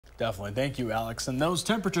Definitely. Thank you, Alex. And those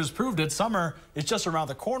temperatures proved it. Summer is just around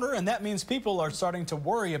the corner, and that means people are starting to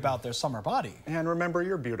worry about their summer body. And remember,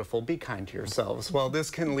 you're beautiful. Be kind to yourselves. Well,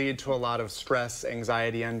 this can lead to a lot of stress,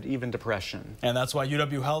 anxiety, and even depression. And that's why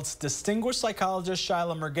UW Health's distinguished psychologist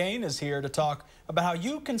Shilagh Mirgain is here to talk about how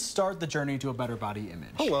you can start the journey to a better body image.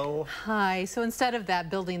 Hello. Hi. So instead of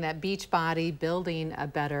building that beach body, building a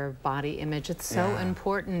better body image, it's so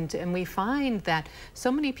important. And we find that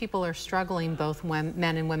so many people are struggling, both men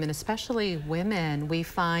and women, especially women. We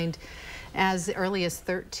find as early as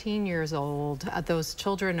 13 years old, those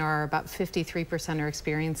children are about 53% are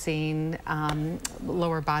experiencing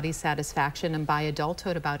lower body satisfaction, and by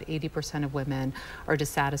adulthood, about 80% of women are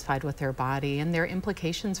dissatisfied with their body, and there are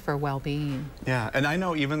implications for well-being. Yeah, and I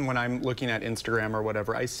know even when I'm looking at Instagram or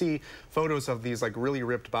whatever, I see photos of these like really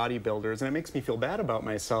ripped bodybuilders, and it makes me feel bad about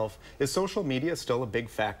myself. Is social media still a big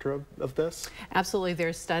factor of this? Absolutely.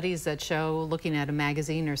 There's studies that show, looking at a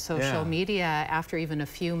magazine or social media, after even a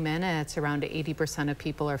few minutes, around 80% of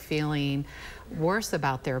people are feeling worse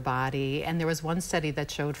about their body. And there was one study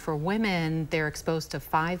that showed for women, they're exposed to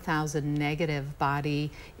 5,000 negative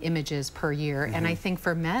body images per year. And I think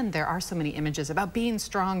for men, there are so many images about being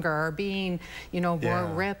stronger or being, more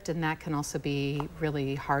ripped, and that can also be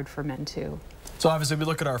really hard for men too. So obviously we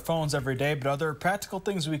look at our phones every day, but are there practical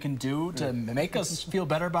things we can do to make us feel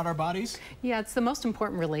better about our bodies? Yeah, it's the most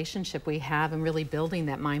important relationship we have in really building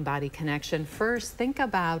that mind-body connection. First, think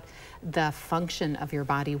about the function of your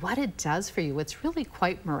body, what it does for you. It's really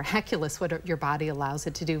quite miraculous what your body allows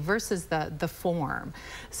it to do versus the form.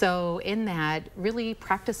 So in that, really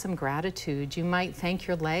practice some gratitude. You might thank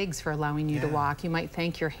your legs for allowing you to walk. You might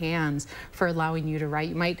thank your hands for allowing you to write.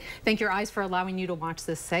 You might thank your eyes for allowing you to watch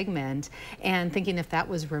this segment, and thinking if that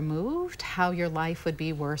was removed, how your life would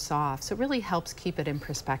be worse off. So it really helps keep it in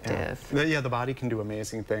perspective. Yeah, the body can do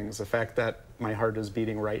amazing things. The fact that my heart is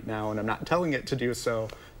beating right now and I'm not telling it to do so,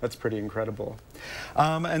 that's pretty incredible.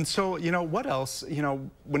 And so, what else,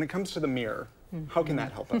 when it comes to the mirror, how can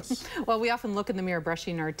that help us? Well, we often look in the mirror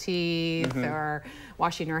brushing our teeth or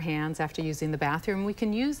washing our hands after using the bathroom. We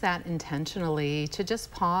can use that intentionally to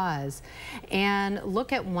just pause and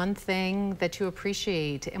look at one thing that you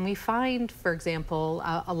appreciate. And we find, for example,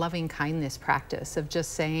 a loving kindness practice of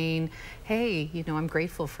just saying, hey, I'm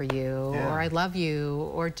grateful for you, or I love you,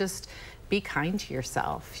 or just be kind to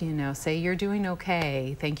yourself, say you're doing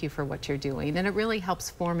okay, thank you for what you're doing. And it really helps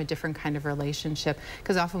form a different kind of relationship,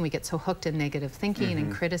 because often we get so hooked in negative thinking and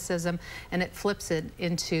criticism, and it flips it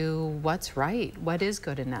into what's right, what is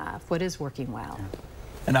good enough, what is working well.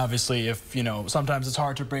 And obviously, if, sometimes it's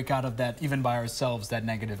hard to break out of that, even by ourselves, that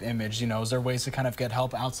negative image, is there ways to kind of get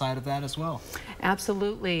help outside of that as well?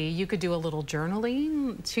 Absolutely. You could do a little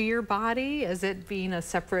journaling to your body as it being a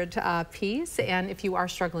separate piece. And if you are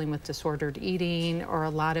struggling with disordered eating or a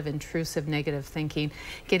lot of intrusive negative thinking,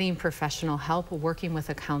 getting professional help, working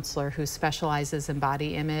with a counselor who specializes in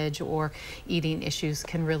body image or eating issues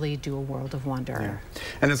can really do a world of wonder.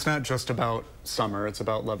 And it's not just about summer, it's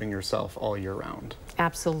about loving yourself all year round.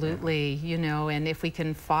 Absolutely, and if we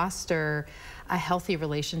can foster a healthy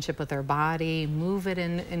relationship with our body, move it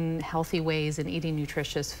in healthy ways, and eating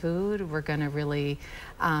nutritious food, we're going to really,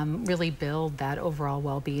 really build that overall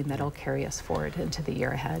well-being that'll carry us forward into the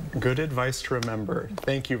year ahead. Good advice to remember.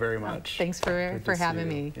 Thank you very much. Thanks for having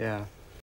me. Yeah.